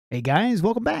Hey guys,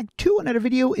 welcome back to another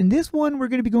video. In this one, we're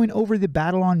going to be going over the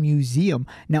Battleon Museum.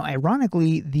 Now,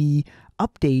 ironically, the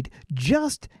update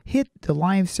just hit the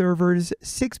live servers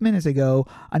 6 minutes ago.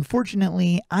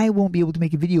 Unfortunately, I won't be able to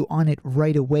make a video on it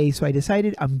right away, so I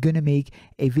decided I'm going to make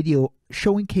a video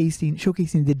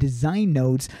showcasing the design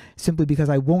notes, simply because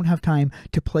I won't have time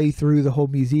to play through the whole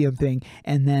museum thing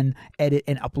and then edit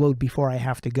and upload before I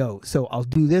have to go. So I'll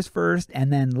do this first,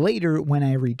 and then later when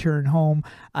I return home,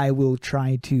 I will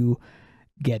try to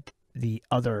get the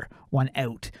other one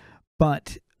out.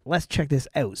 But let's check this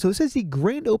out. So it says the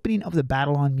grand opening of the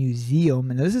Battleon Museum,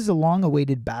 and this is a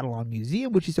long-awaited Battleon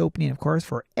Museum, which is opening, of course,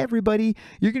 for everybody.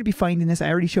 You're going to be finding this. I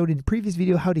already showed in the previous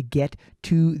video how to get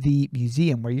to the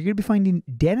museum, where you're going to be finding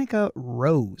Danica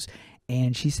Rose.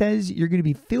 And she says you're going to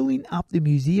be filling up the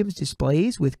museum's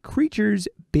displays with creatures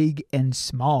big and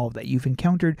small that you've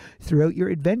encountered throughout your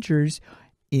adventures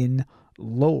in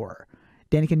lore.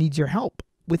 Danica needs your help.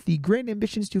 With the grand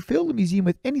ambitions to fill the museum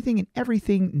with anything and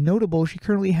everything notable, she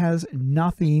currently has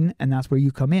nothing, and that's where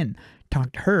you come in.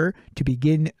 Talk to her to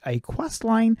begin a quest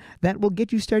line that will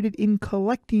get you started in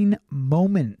collecting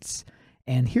moments.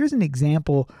 And here's an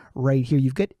example right here.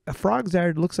 You've got a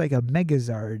Frogzard, looks like a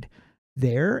Megazard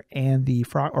there, and the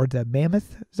frog, or the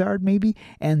Mammoth Zard maybe,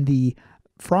 and the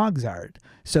Frogzard.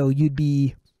 So you'd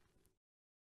be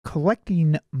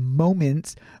collecting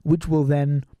moments, which will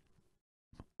then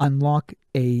unlock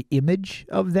a image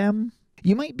of them.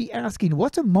 You might be asking,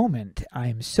 what's a moment?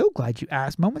 I'm so glad you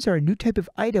asked. Moments are a new type of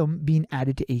item being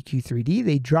added to AQ3D.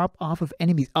 They drop off of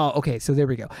enemies. Oh, okay, so there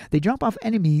we go. They drop off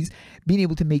enemies, being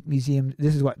able to make museums.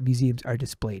 This is what museums are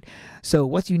displayed. So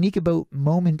what's unique about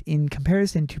moment in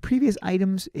comparison to previous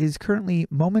items is currently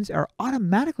moments are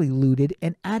automatically looted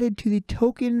and added to the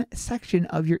token section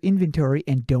of your inventory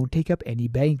and don't take up any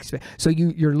bank space. So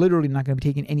you're literally not going to be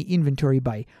taking any inventory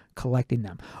by collecting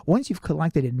them. Once you've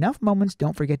collected enough moments,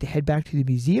 don't forget to head back to the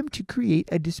museum to create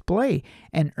a display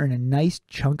and earn a nice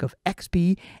chunk of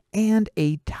XP and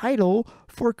a title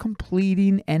for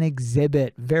completing an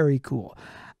exhibit. Very cool.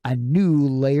 A new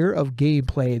layer of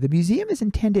gameplay. The museum is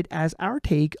intended as our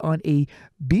take on a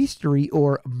bestiary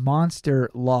or monster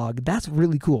log. That's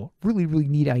really cool. Really, really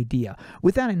neat idea.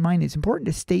 With that in mind, it's important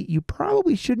to state you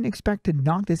probably shouldn't expect to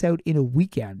knock this out in a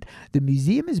weekend. The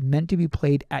museum is meant to be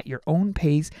played at your own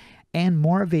pace and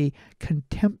more of a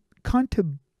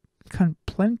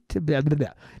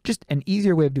just an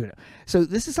easier way of doing it. So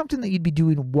this is something that you'd be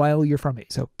doing while you're from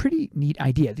it. So pretty neat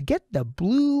idea. To get the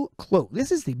blue cloak.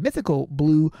 This is the mythical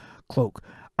blue cloak.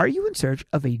 Are you in search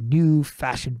of a new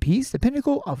fashion piece, the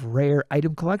pinnacle of rare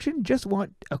item collection? Just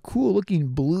want a cool looking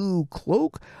blue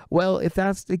cloak? Well, if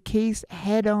that's the case,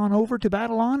 head on over to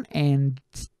Battleon, and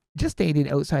just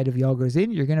stated outside of Yalgar's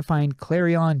Inn, you're going to find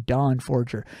Clarion Dawn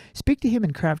Forger. Speak to him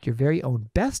and craft your very own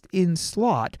best in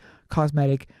slot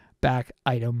cosmetic back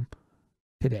item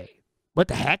today. What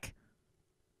the heck?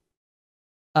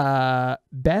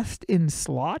 Best in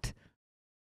slot,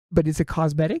 but it's a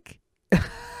cosmetic?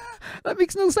 That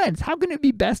makes no sense. How can it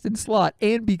be best in slot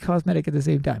and be cosmetic at the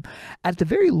same time? At the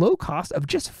very low cost of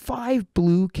just 5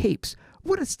 blue capes.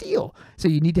 What a steal. So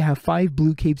you need to have 5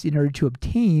 blue capes in order to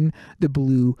obtain the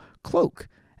blue cloak.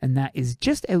 And that is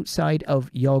just outside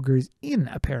of Yalgar's Inn,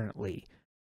 apparently.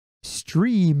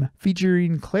 Stream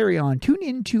featuring Clarion. Tune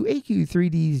into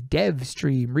AQ3D's dev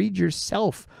stream. Read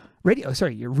yourself. Ready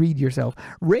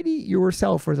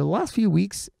yourself for the last few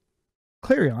weeks.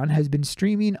 Clarion has been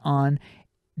streaming on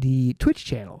the Twitch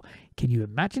channel. Can you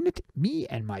imagine it? Me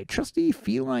and my trusty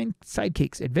feline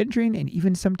sidekicks adventuring and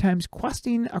even sometimes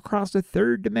questing across the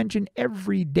third dimension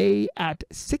every day at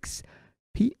 6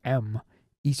 p.m.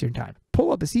 Eastern Time.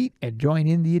 Pull up a seat and join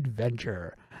in the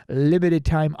adventure. Limited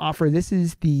time offer. This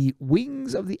is the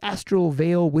Wings of the Astral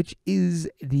Veil, which is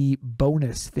the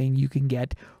bonus thing you can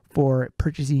get for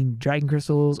purchasing Dragon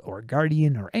Crystals or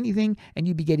Guardian or anything, and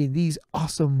you'd be getting these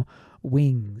awesome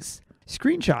wings.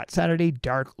 Screenshot, Saturday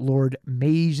Dark Lord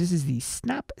Mage. This is the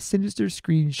Snap Sinister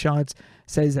screenshots.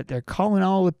 Says that they're calling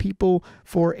all the people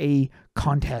for a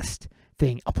contest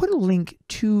thing. I'll put a link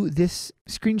to this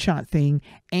screenshot thing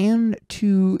and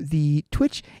to the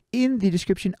Twitch in the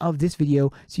description of this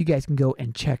video so you guys can go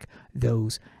and check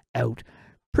those out.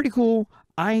 Pretty cool.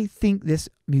 I think this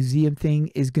museum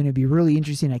thing is going to be really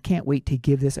interesting. I can't wait to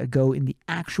give this a go in the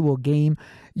actual game.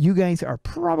 You guys are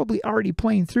probably already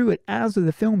playing through it as of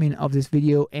the filming of this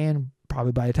video and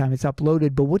probably by the time it's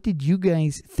uploaded. But what did you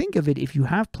guys think of it if you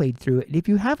have played through it? And if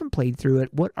you haven't played through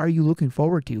it, what are you looking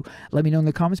forward to? Let me know in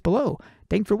the comments below.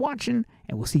 Thanks for watching,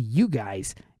 and we'll see you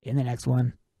guys in the next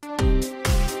one.